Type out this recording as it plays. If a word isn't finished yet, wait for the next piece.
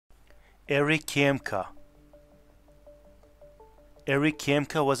Erich Kempka. Erich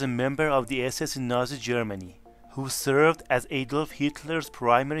Kempka was a member of the SS in Nazi Germany, who served as Adolf Hitler's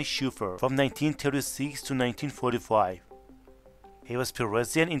primary chauffeur from 1936 to 1945. He was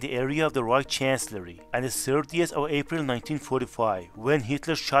present in the area of the Reich Chancellery on the 30th of April 1945, when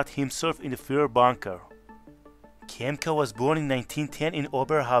Hitler shot himself in the Führer bunker. Kempka was born in 1910 in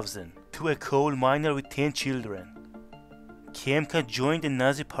Oberhausen to a coal miner with 10 children. Kempka joined the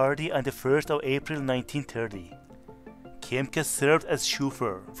Nazi Party on the 1st of April 1930. Kempka served as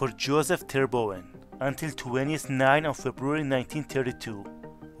chauffeur for Joseph Terboven until 29th of February 1932,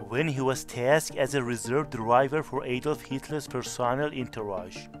 when he was tasked as a reserve driver for Adolf Hitler's personal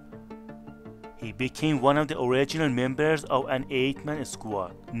entourage. He became one of the original members of an 8-man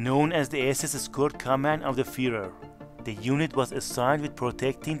squad, known as the SS Escort Command of the Führer. The unit was assigned with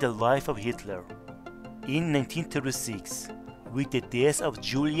protecting the life of Hitler. In 1936, with the death of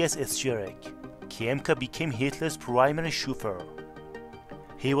Julius Scherek, Kempka became Hitler's primary chauffeur.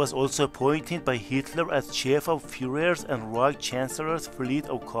 He was also appointed by Hitler as chief of Führer's and Reich Chancellor's fleet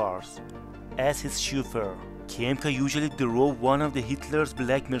of cars. As his chauffeur, Kempka usually drove one of Hitler's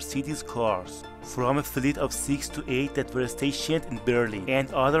black Mercedes cars from a fleet of 6 to 8 that were stationed in Berlin and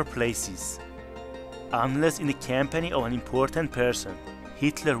other places. Unless in the company of an important person,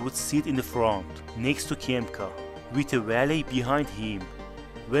 Hitler would sit in the front, next to Kempka, with a valet behind him.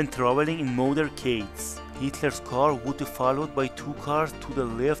 When traveling in motorcades, Hitler's car would be followed by 2 cars to the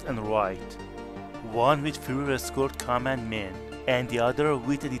left and right, one with Führer Escort Command men, and the other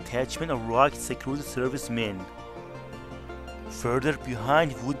with a detachment of Reich Security Service men. Further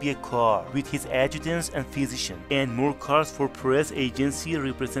behind would be a car with his adjutants and physicians, and more cars for press agency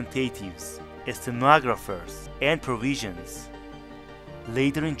representatives, stenographers, and provisions.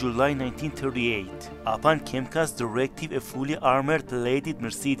 Later in July 1938, upon Kempka's directive, a fully armored bladed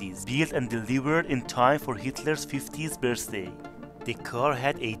Mercedes built and delivered in time for Hitler's 50th birthday. The car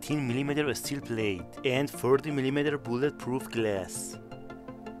had 18mm steel plate and 40mm bulletproof glass.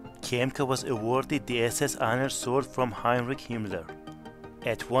 Kempka was awarded the SS Honor Sword from Heinrich Himmler.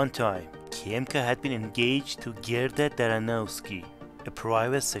 At one time, Kempka had been engaged to Gerda Daranowski, a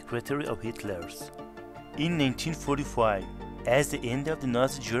private secretary of Hitler's. In 1945, as the end of the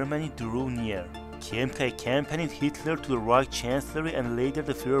Nazi Germany drew near, Kempka accompanied Hitler to the Reich Chancellery and later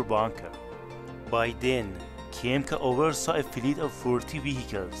the Führer bunker. By then, Kempka oversaw a fleet of 40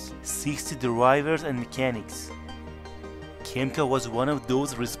 vehicles, 60 drivers and mechanics. Kempka was one of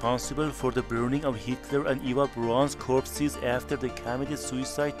those responsible for the burning of Hitler and Eva Braun's corpses after they committed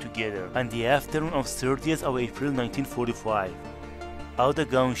suicide together on the afternoon of 30th of April 1945. Auda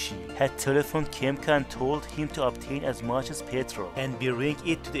Gaunshi had telephoned Kempka and told him to obtain as much as petrol and bring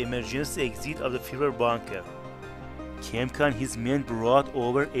it to the emergency exit of the Führer bunker. Kempka and his men brought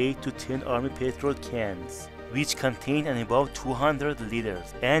over 8 to 10 army petrol cans, which contained about 200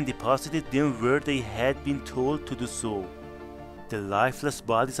 liters, and deposited them where they had been told to do so. The lifeless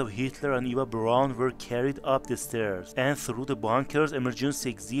bodies of Hitler and Eva Braun were carried up the stairs and through the bunker's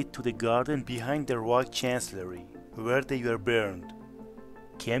emergency exit to the garden behind the Reich Chancellery, where they were burned.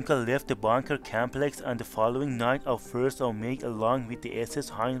 Kempka left the bunker complex on the following night of 1st of May along with the SS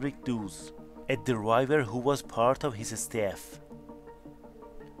Heinrich Deuss, a driver who was part of his staff.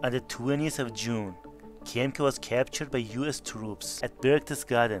 On the 20th of June, Kempka was captured by US troops at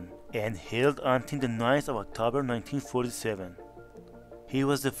Berchtesgaden and held until the 9th of October 1947. He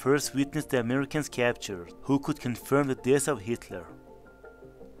was the first witness the Americans captured who could confirm the death of Hitler.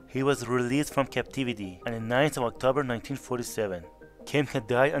 He was released from captivity on the 9th of October 1947. Kempka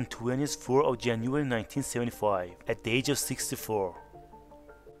died on 24th of January 1975 at the age of 64.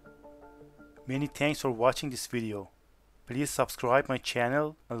 Many thanks for watching this video. Please subscribe my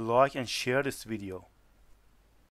channel and like and share this video.